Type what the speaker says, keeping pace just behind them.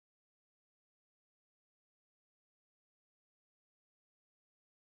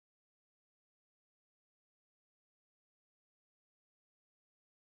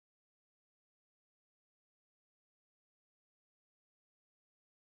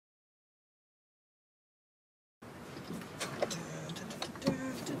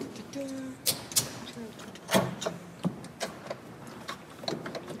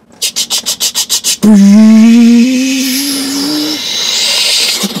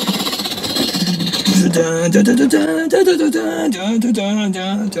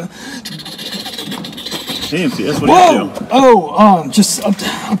MCS, what do you do? Oh, just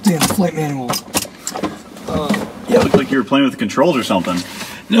updating the flight manual. Yeah, looked like you were playing with the controls or something.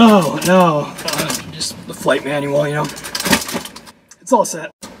 No, just the flight manual, you know. It's all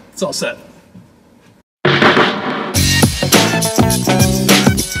set. It's all set.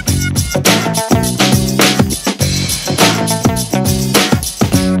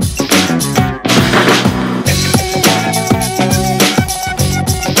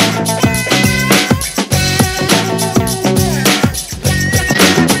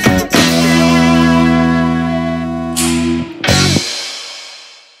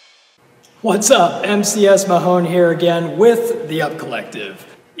 What's up? MCS Mahone here again with the Up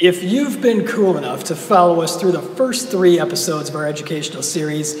Collective. If you've been cool enough to follow us through the first 3 episodes of our educational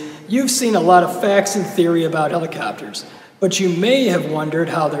series, you've seen a lot of facts and theory about helicopters, but you may have wondered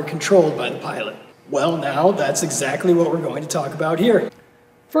how they're controlled by the pilot. Well, now that's exactly what we're going to talk about here.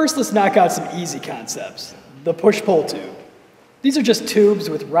 First, let's knock out some easy concepts. The push-pull tube. These are just tubes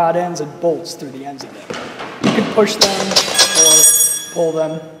with rod ends and bolts through the ends of them. You can push them or pull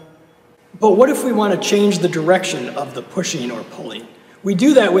them. But what if we want to change the direction of the pushing or pulling? We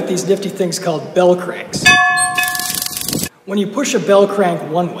do that with these nifty things called bell cranks. When you push a bell crank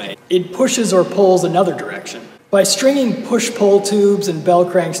one way, it pushes or pulls another direction. By stringing push-pull tubes and bell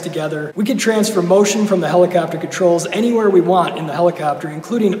cranks together, we can transfer motion from the helicopter controls anywhere we want in the helicopter,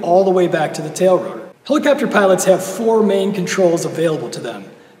 including all the way back to the tail rotor. Helicopter pilots have 4 main controls available to them: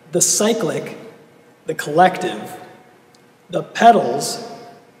 the cyclic, the collective, the pedals,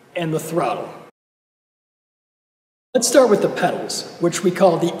 and the throttle. Let's start with the pedals, which we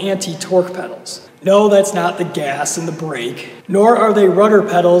call the anti-torque pedals. No, that's not the gas and the brake, nor are they rudder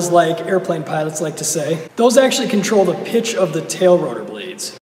pedals like airplane pilots like to say. Those actually control the pitch of the tail rotor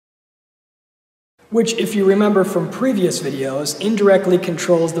blades, which, if you remember from previous videos, indirectly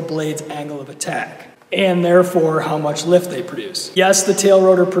controls the blade's angle of attack, and therefore how much lift they produce. Yes, the tail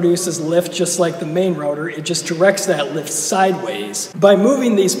rotor produces lift just like the main rotor, it just directs that lift sideways. By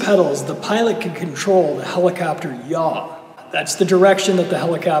moving these pedals, the pilot can control the helicopter yaw. That's the direction that the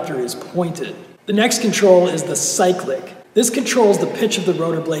helicopter is pointed. The next control is the cyclic. This controls the pitch of the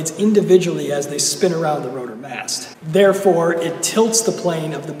rotor blades individually as they spin around the rotor mast. Therefore, it tilts the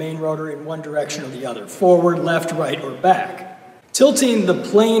plane of the main rotor in one direction or the other, forward, left, right, or back. Tilting the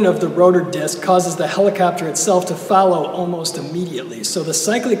plane of the rotor disc causes the helicopter itself to follow almost immediately, so the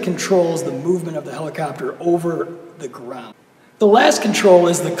cyclic controls the movement of the helicopter over the ground. The last control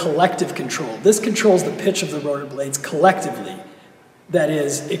is the collective control. This controls the pitch of the rotor blades collectively. That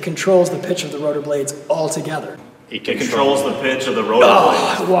is, it controls the pitch of the rotor blades altogether. It controls the pitch of the rotor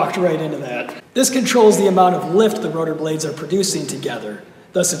blades. I walked right into that. This controls the amount of lift the rotor blades are producing together.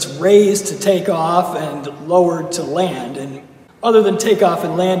 Thus, it's raised to take off and lowered to land, and other than takeoff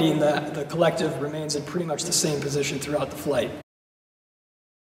and landing, the collective remains in pretty much the same position throughout the flight.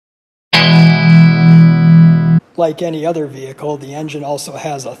 Like any other vehicle, the engine also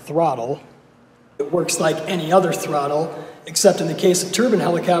has a throttle. It works like any other throttle, except in the case of turbine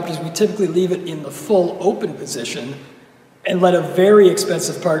helicopters, we typically leave it in the full open position and let a very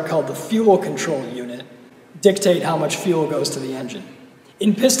expensive part called the fuel control unit dictate how much fuel goes to the engine.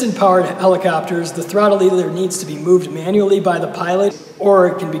 In piston-powered helicopters, the throttle either needs to be moved manually by the pilot, or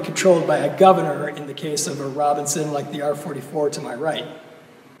it can be controlled by a governor in the case of a Robinson like the R-44 to my right.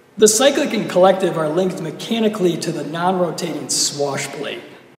 The cyclic and collective are linked mechanically to the non-rotating swash plate.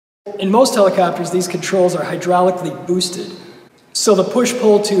 In most helicopters, these controls are hydraulically boosted, so the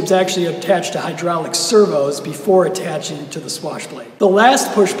push-pull tubes actually attach to hydraulic servos before attaching to the swash plate. The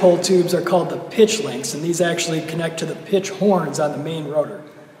last push-pull tubes are called the pitch links, and these actually connect to the pitch horns on the main rotor.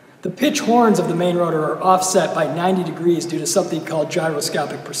 The pitch horns of the main rotor are offset by 90 degrees due to something called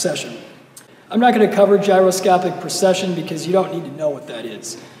gyroscopic precession. I'm not going to cover gyroscopic precession because you don't need to know what that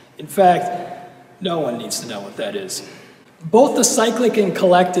is. In fact, no one needs to know what that is. Both the cyclic and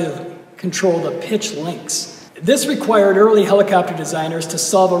collective control the pitch links. This required early helicopter designers to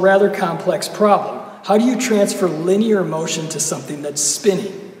solve a rather complex problem. How do you transfer linear motion to something that's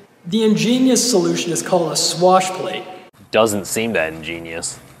spinning? The ingenious solution is called a swash plate. Doesn't seem that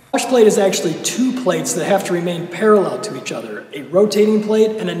ingenious. A swash plate is actually 2 plates that have to remain parallel to each other, a rotating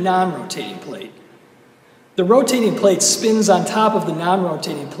plate and a non-rotating plate. The rotating plate spins on top of the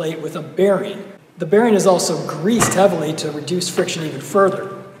non-rotating plate with a bearing. The bearing is also greased heavily to reduce friction even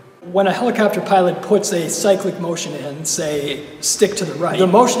further. When a helicopter pilot puts a cyclic motion in, say, stick to the right, the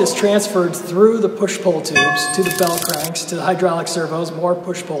motion is transferred through the push-pull tubes to the bell cranks, to the hydraulic servos, more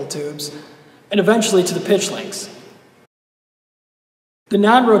push-pull tubes, and eventually to the pitch links. The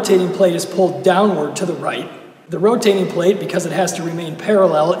non-rotating plate is pulled downward to the right. The rotating plate, because it has to remain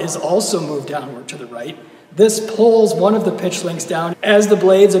parallel, is also moved downward to the right. This pulls one of the pitch links down as the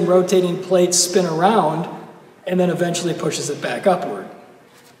blades and rotating plates spin around, and then eventually pushes it back upward.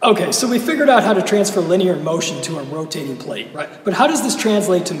 Okay, so we figured out how to transfer linear motion to a rotating plate, right? But how does this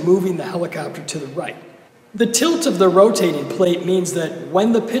translate to moving the helicopter to the right? The tilt of the rotating plate means that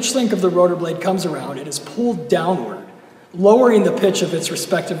when the pitch link of the rotor blade comes around, it is pulled downward, lowering the pitch of its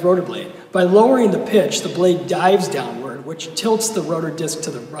respective rotor blade. By lowering the pitch, the blade dives downward, which tilts the rotor disc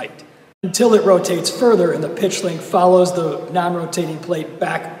to the right, until it rotates further and the pitch link follows the non-rotating plate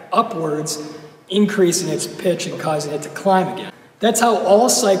back upwards, increasing its pitch and causing it to climb again. That's how all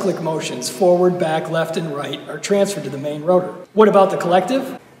cyclic motions, forward, back, left, and right, are transferred to the main rotor. What about the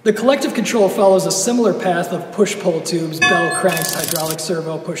collective? The collective control follows a similar path of push-pull tubes, bell cranks, hydraulic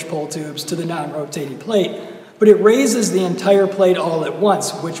servo push-pull tubes to the non-rotating plate, but it raises the entire plate all at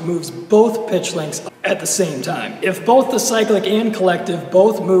once, which moves both pitch links at the same time. If both the cyclic and collective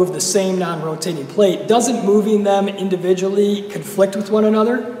both move the same non-rotating plate, doesn't moving them individually conflict with one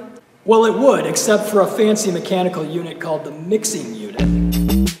another? Well, it would, except for a fancy mechanical unit called the mixing unit,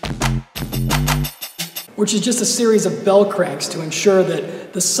 which is just a series of bell cranks to ensure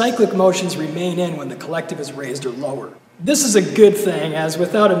that the cyclic motions remain in when the collective is raised or lowered. This is a good thing, as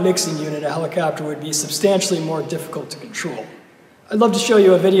without a mixing unit, a helicopter would be substantially more difficult to control. I'd love to show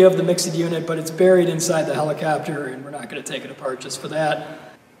you a video of the mixing unit, but it's buried inside the helicopter, and we're not going to take it apart just for that.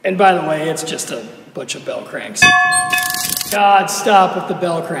 And by the way, it's just a bunch of bell cranks. God, stop with the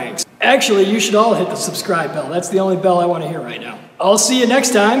bell cranks. Actually, you should all hit the subscribe bell. That's the only bell I want to hear right now. I'll see you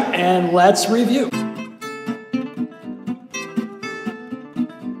next time, and let's review.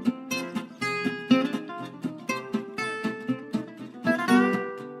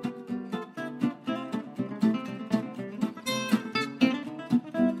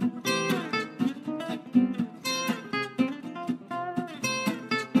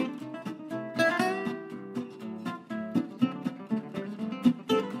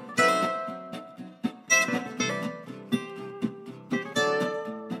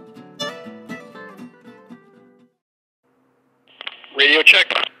 Radio check.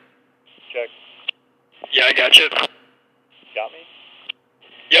 Check. Yeah, I got you. Got me?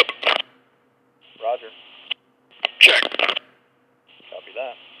 Yep. Roger. Check.